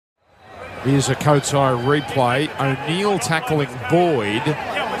Here's a Coates Eye replay. O'Neill tackling Boyd.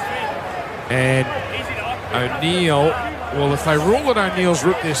 And O'Neill, well, if they rule that O'Neill's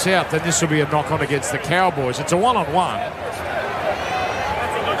ripped this out, then this will be a knock-on against the Cowboys. It's a one-on-one.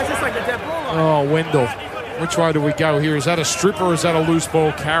 Oh, Wendell. Which way do we go here? Is that a strip or is that a loose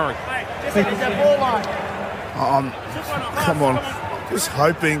ball carry? Come on. Just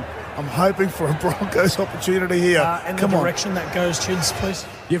hoping. I'm hoping for a Broncos opportunity here. And the direction that goes, Chids, please.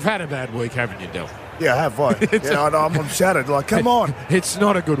 You've had a bad week, haven't you, Del? Yeah, I have, I? I'm shattered. Like, come on. It's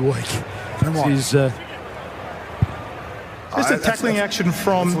not a good week. Come on. Just a tackling action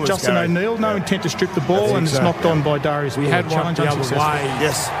from Justin O'Neill. No intent to strip the ball, and it's knocked on by Darius. We had one the other way.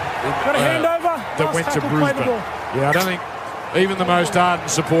 Yes. Got a handover. That went to Brisbane. Yeah, I don't think even the most ardent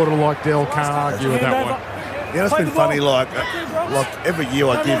supporter like Del can't argue with that one. Yeah, it's been funny. Like every year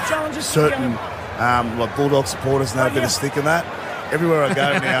I give certain like Bulldog supporters now a bit of stick in that. Everywhere I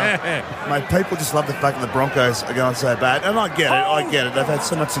go now, mate, people just love the fact that the Broncos are going so bad, and I get it. They've had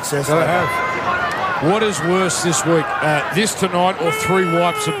so much success. They have. What is worse this week, this tonight or 3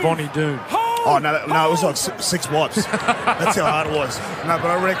 wipes at Bonnie Doon? Oh, no, it was like 6 wipes. That's how hard it was. No, but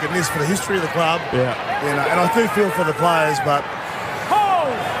I reckon this, for the history of the club, and I do feel for the players, but...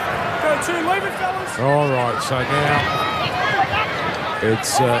 Leave it, fellas. All right, so now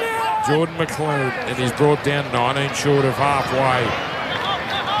it's Jordan McLean, and he's brought down 19 short of halfway.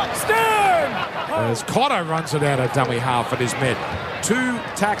 As Cotto runs it out of dummy half and is met. 2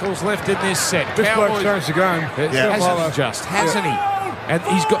 tackles left in this set. This bloke's changed the game. Hasn't he? And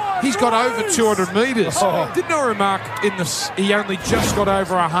he's got over 200 metres. Didn't I remark he only just got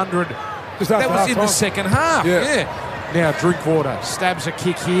over 100? That was in the second half. Yeah. Now Drinkwater stabs a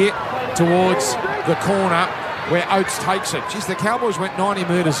kick here towards the corner where Oates takes it. Geez, the Cowboys went 90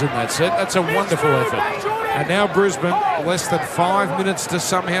 metres in that set. That's a wonderful effort. And now Brisbane, less than 5 minutes to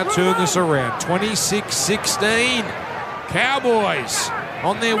somehow turn this around. 26-16. Cowboys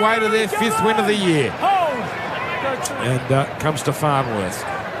on their way to their 5th win of the year. And comes to Farnworth,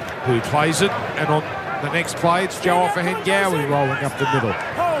 who plays it. And on the next play, it's Joe Offahengawi rolling up the middle.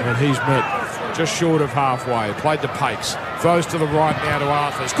 And he's met just short of halfway. Played to Pakes. Throws to the right now to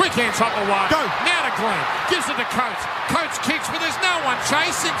Arthurs. Quick hands up the one. Go. Now to Glenn. Gives it to Coates. Coates kicks, but there's no one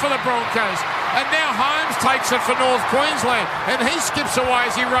chasing for the Broncos. And now Holmes takes it for North Queensland. And he skips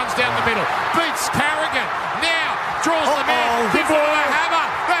away as he runs down the middle. Beats Carrigan. Now draws the man. Gives it to the hammer.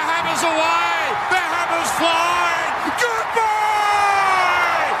 The hammer's away. The hammer's flying.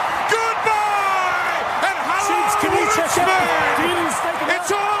 Goodbye. Goodbye. And hello, Brisbane.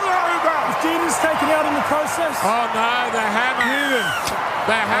 It's all over. Dean's taken out in the process. Oh no, the hammer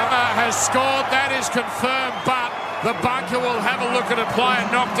has scored. That is confirmed, but the bunker will have a look at a player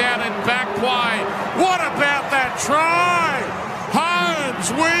knocked out in back play. What about that try?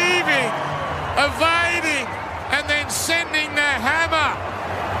 Holmes weaving, evading, and then sending the hammer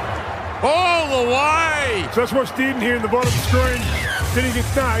all the way. So that's what's Dean here in the bottom screen. Then he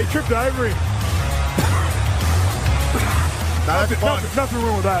tripped over him. No, nothing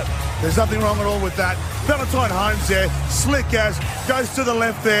wrong with that. There's nothing wrong at all with that. Valentine Holmes there, slick as, goes to the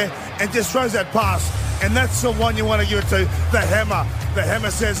left there and just throws that pass. And that's the one you want to give it to, the hammer. The hammer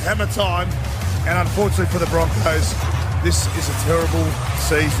says hammer time. And unfortunately for the Broncos, this is a terrible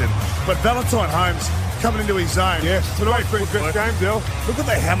season. But Valentine Holmes coming into his zone. Yes, tonight's been the best game, Bill. Look at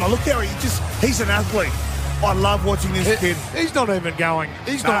the hammer. Look how he's an athlete. I love watching this kid. He's not even going.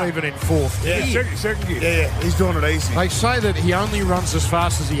 He's not even in 4th. Yeah, second gear. Yeah, he's doing it easy. They say that he only runs as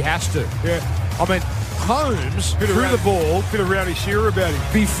fast as he has to. Yeah. I mean, Holmes threw the ball. Bit of Rowdy Shearer about him.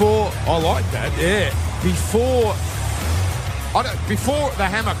 Before, I like that. Yeah. Before the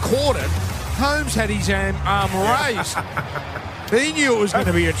hammer caught it, Holmes had his arm raised. He knew it was going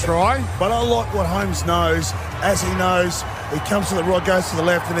to be a try. But I like what Holmes knows. As he knows, he comes to the right, goes to the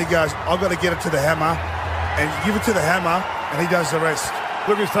left, and he goes, I've got to get it to the hammer. And give it to the hammer, and he does the rest.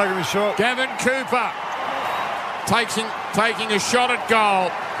 Look who's taking the shot. Gavin Cooper taking a shot at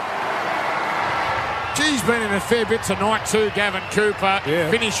goal. He's been in a fair bit tonight too, Gavin Cooper. Yeah.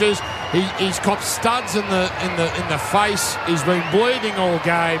 Finishes. He's copped studs in the face. He's been bleeding all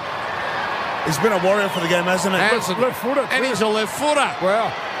game. He's been a warrior for the game, hasn't he? Left footer. And he's a left footer. Wow.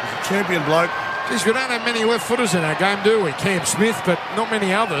 He's a champion bloke. Geez, we don't have many left footers in our game, do we? Cam Smith, but not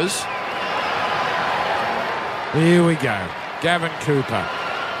many others. Here we go. Gavin Cooper.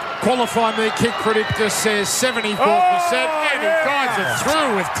 Qualify Me kick predictor says 74%. And he guides it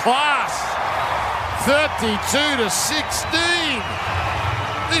through with class.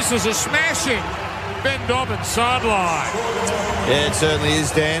 32-16. This is a smashing. Ben Dobbins sideline. Yeah, it certainly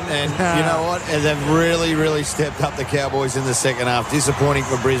is, Dan. And you know what? They've really, really stepped up the Cowboys in the second half. Disappointing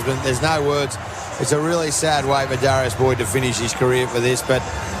for Brisbane. There's no words. It's a really sad way for Darius Boyd to finish his career for this, but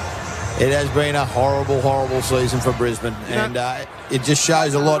it has been a horrible, horrible season for Brisbane. And it just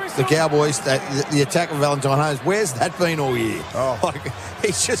shows a lot. The Cowboys, the attack of Valentine Holmes, where's that been all year? Like,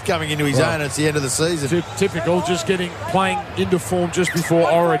 he's just coming into his own at the end of the season. Typical, just playing into form just before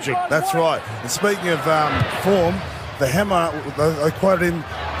Origin. That's right. And speaking of form, the Hammer, they quoted him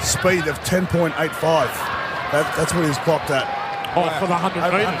speed of 10.85. That's what he's clocked at. For the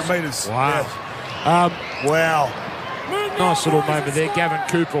 100 metres? 100 metres. Wow. Yes. Wow. Nice little moment there. Gavin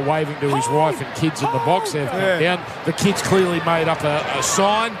Cooper waving to his wife and kids in the box. They've come down. The kids clearly made up a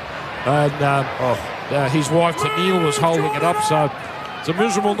sign. And his wife, Tennille, was holding it up. So it's a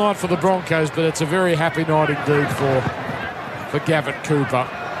miserable night for the Broncos, but it's a very happy night indeed for Gavin Cooper.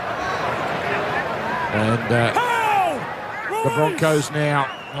 And the Broncos now...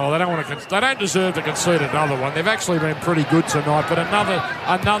 they don't deserve to concede another one. They've actually been pretty good tonight, but another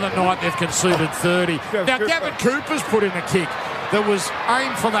night they've conceded 30. Now, Gavin Cooper's put in a kick that was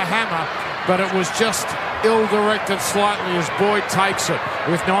aimed for the Hammer, but it was just ill-directed slightly as Boyd takes it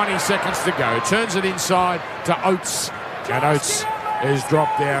with 90 seconds to go. Turns it inside to Oates, and Oates is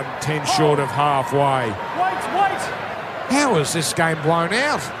dropped down 10 short of halfway. Wait! How is this game blown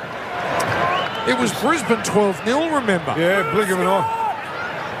out? It was Brisbane 12-0, remember? Yeah, blink of an eye.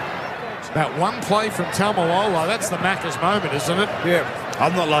 That one play from Tamalolo, that's the Macca's moment, isn't it? Yeah.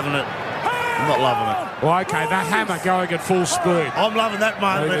 I'm not loving it. Well, okay, the Hammer going at full speed. I'm loving that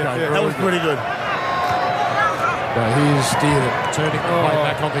moment. Okay, that was pretty good. Here's Dearden turning the play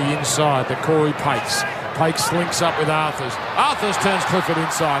back on the inside. The Corey Pakes. Pakes links up with Arthurs. Arthurs turns Clifford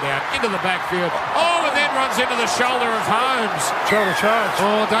inside out into the backfield. And then runs into the shoulder of Holmes. Shoulder charge.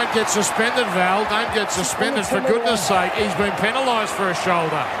 Don't get suspended, Val. Don't get suspended, for goodness sake. He's been penalised for a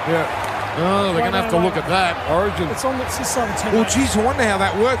shoulder. Yeah. They're going to have to look at that. Origin. It's this side of 10. Well, geez, I wonder how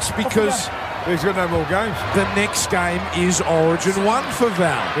that works, because he's got no more games. the next game is Origin 1 for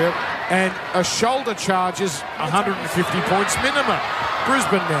Val. Yep. And a shoulder charge is 150 points minimum.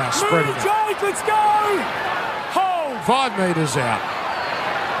 Brisbane now spreading it. Jake, let's go! Hold! 5 metres out.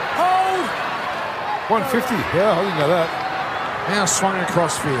 Hold! 150. Yeah, I didn't know that. Now swung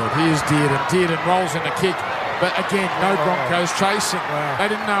across field. Here's Dearden. Dearden rolls in a kick. But again, no Broncos chasing. Wow. They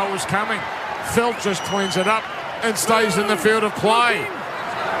didn't know it was coming. Felt just cleans it up and stays in the field of play.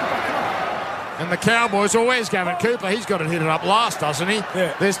 And the Cowboys, where's Gavin Cooper? He's got to hit it up last, doesn't he?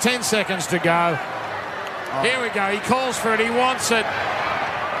 Yeah. There's 10 seconds to go. Here we go. He calls for it. He wants it.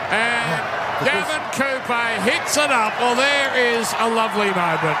 And Gavin Cooper hits it up. Well, there is a lovely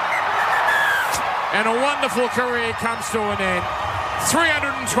moment. And a wonderful career comes to an end.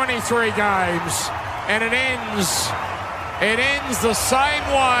 323 games. And it ends the same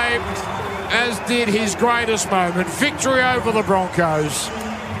way as did his greatest moment. Victory over the Broncos.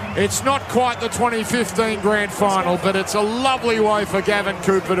 It's not quite the 2015 grand final, but it's a lovely way for Gavin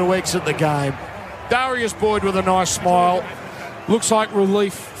Cooper to exit the game. Darius Boyd with a nice smile. Looks like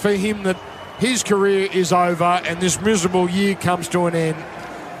relief for him that his career is over and this miserable year comes to an end.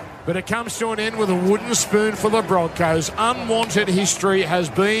 But it comes to an end with a wooden spoon for the Broncos. Unwanted history has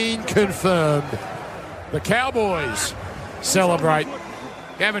been confirmed. The Cowboys celebrate.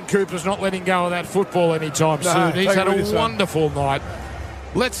 Gavin Cooper's not letting go of that football anytime soon. He's had a wonderful night.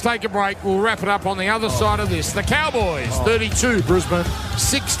 Let's take a break. We'll wrap it up on the other side of this. The Cowboys, 32, Brisbane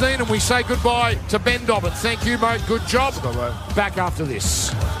 16, and we say goodbye to Ben Dobbins. Thank you, mate. Good job. Back after this.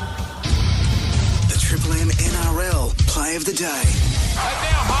 The Triple M NRL Play of the Day. And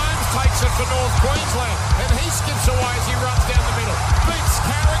now Holmes takes it for North Queensland, and he skips away as he runs down the middle. Beats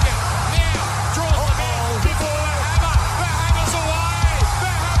Carrigan. Now draws the ball before the Hammer. The Hammer's away. The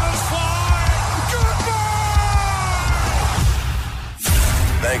Hammer's flying. Goodbye.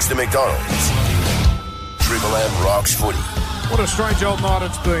 Thanks to McDonald's. Triple M rocks footy. What a strange old night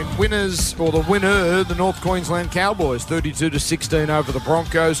it's been. Winners, or the winner, the North Queensland Cowboys, 32-16 over the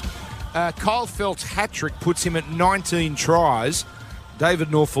Broncos. Kyle Felt's hat-trick puts him at 19 tries. David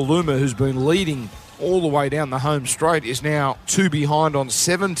Norfoluma, who's been leading all the way down the home straight, is now 2 behind on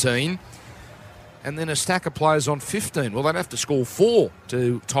 17. And then a stack of players on 15. Well, they'd have to score 4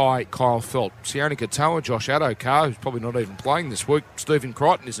 to tie Kyle Felt. Sione Katoa, Josh Adokar, who's probably not even playing this week. Stephen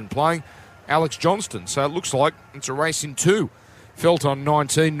Crichton isn't playing. Alex Johnston. So it looks like it's a race in 2. Felt on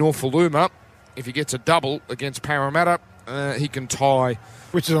 19, Norfoluma. If he gets a double against Parramatta, he can tie.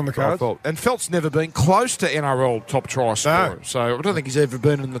 Which is on the cards. And Felt's never been close to NRL top try scorer. No. So I don't think he's ever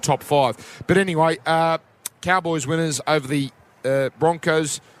been in the top 5. But anyway, Cowboys winners over the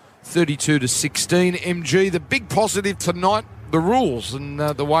Broncos. 32-16. MG, the big positive tonight, the rules and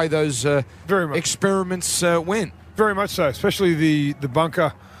the way those Very much. experiments went. Very much so, especially the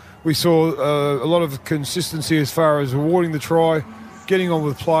bunker. We saw a lot of consistency as far as awarding the try, getting on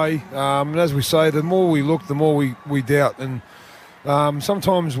with play. And as we say, the more we look, the more we doubt. And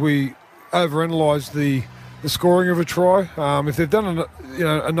sometimes we overanalyze the scoring of a try. If they've done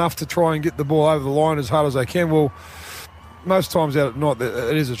enough to try and get the ball over the line as hard as they can, well, most times out at night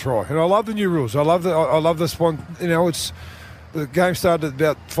it is a try. And I love the new rules. I love this one. It's the game started at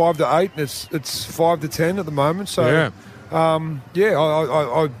about 5 to 8, and it's 5 to 10 at the moment. So I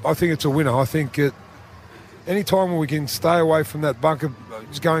think it's a winner. I think any time when we can stay away from that bunker,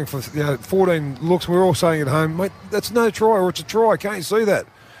 just going for 14 looks, we're all saying at home, mate, that's no try, or it's a try. Can't you see that?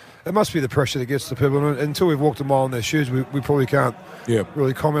 It must be the pressure that gets to people. And until we've walked a mile in their shoes, we probably can't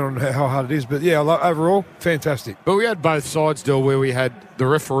really comment on how hard it is. But, overall, fantastic. But we had both sides, Del, where we had the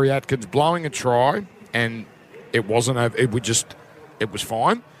referee Atkins blowing a try, and it wasn't over. It was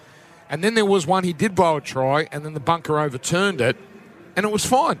fine. And then there was one he did blow a try, and then the bunker overturned it, and it was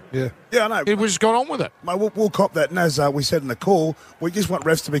fine. Yeah, I know. It was got on with it. Mate, we'll cop that. And as we said in the call, we just want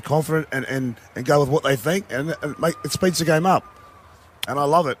refs to be confident and go with what they think, and it speeds the game up. And I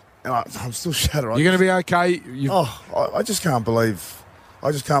love it. And I'm still shattered. You're going to be okay. I just can't believe.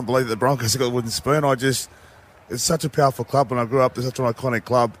 That the Broncos have got the wooden spoon. It's such a powerful club. When I grew up, it's such an iconic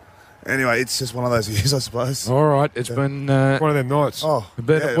club. Anyway, it's just one of those years, I suppose. All right, it's been one of them nights.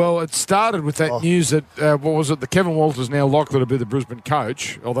 Well, it started with that news that what was it? The Kevin Walters now likely to be the Brisbane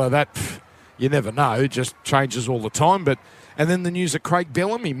coach. Although that you never know, it just changes all the time. And then the news that Craig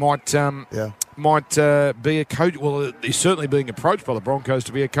Bellamy might be a coach. Well, he's certainly being approached by the Broncos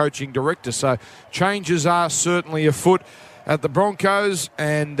to be a coaching director. So changes are certainly afoot at the Broncos.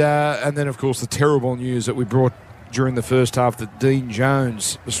 And then, of course, the terrible news that we brought during the first half that Dean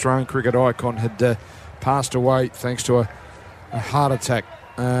Jones, Australian cricket icon, had passed away thanks to a heart attack.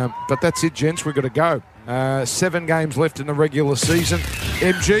 But that's it, gents. We've got to go. 7 games left in the regular season.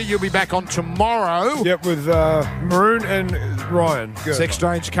 MG, you'll be back on tomorrow. Yep, with Maroon and Ryan. Good. Sex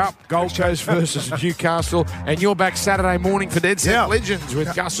Exchange Cup, Gold Coast versus Newcastle. And you're back Saturday morning for Dead Set Legends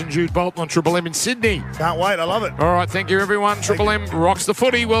with Gus and Jude Bolton on Triple M in Sydney. Can't wait. I love it. All right, thank you, everyone. Triple M rocks the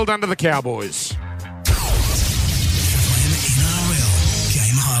footy. Well done to the Cowboys.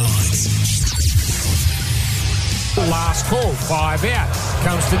 Last call, 5 out.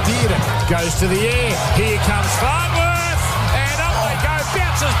 Comes to Dearden, goes to the air. Here comes Farnworth, and up they go.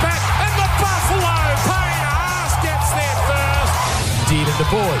 Bounces back, and the Buffalo Payne Haas gets there first. Dearden to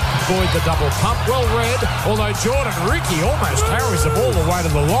Boyd. Boyd the double pump, well read. Although Jordan Ricky almost carries the ball away to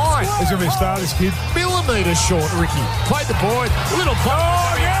the line. He's going to be a star, this kid. Millimetres short, Ricky. Played the Boyd. Little play.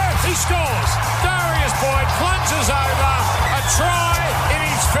 Oh, yes! He scores. Darius Boyd plunges over. A try in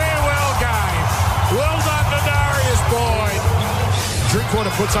his farewell game. Well done to Darius Boyd.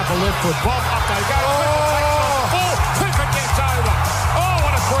 Drinkwater puts up a left foot. Bob, up they go. Oh! Clifford gets over. Oh,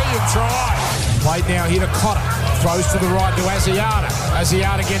 what a brilliant try. Played now here to Cotter. Throws to the right to Asiata.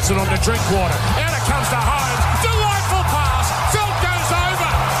 Asiata gets it on to Drinkwater. Out it comes to Holmes. Delightful pass. Felt goes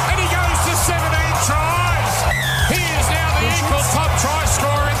over. And he goes to 17 tries. He is now the equal top try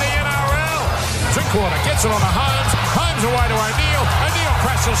scorer in the NRL. Drinkwater gets it on to Holmes. Holmes away to O'Neill. O'Neill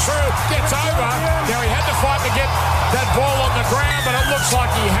crashes through. Gets over. Now he had to fight to get that ball on the ground, but it looks like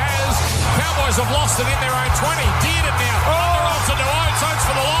he has. Cowboys have lost it in their own 20. Dearden now. Rolls into Oates. Oates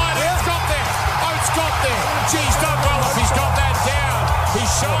for the line. It's got there. Oates got there. Geez, done well if he's got that down. His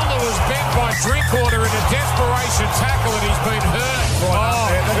shoulder was bent by Drinkwater in a desperation tackle, and he's been hurt.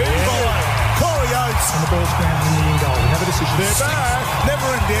 Corey Oates. And the ball's grounded in the end goal. We have a decision. Never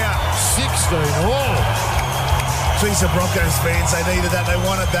in doubt. 16 all. Geez, the Broncos fans, they needed that. They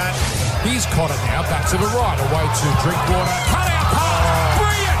wanted that. He's Cotter now, back to the right, away to Drinkwater. Cut out pass,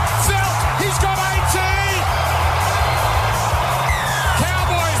 brilliant, Felt, he's got 18.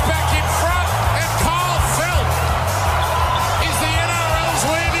 Cowboys back in front, and Kyle Felt is the NRL's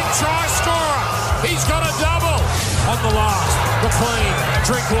leading try scorer. He's got a double on the last. McLean,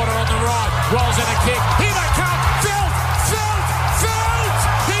 Drinkwater on the right, rolls in a kick. Here they come, Felt,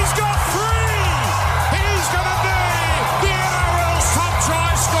 he's got 3. He's going to be the NRL's top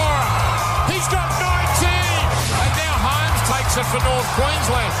try scorer. He's got 19. And now Holmes takes it for North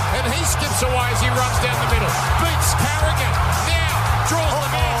Queensland. And he skips away as he runs down the middle. Beats Carrigan. Now draws the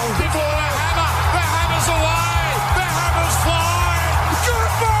man before the hammer. The hammer's away. The hammer's flying.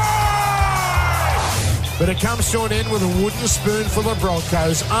 Goodbye! But it comes to an end with a wooden spoon for the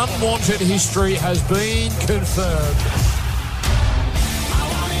Broncos. Unwanted history has been confirmed.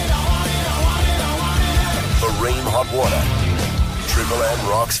 Marine Hot Water. Triple M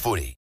Rocks Footy.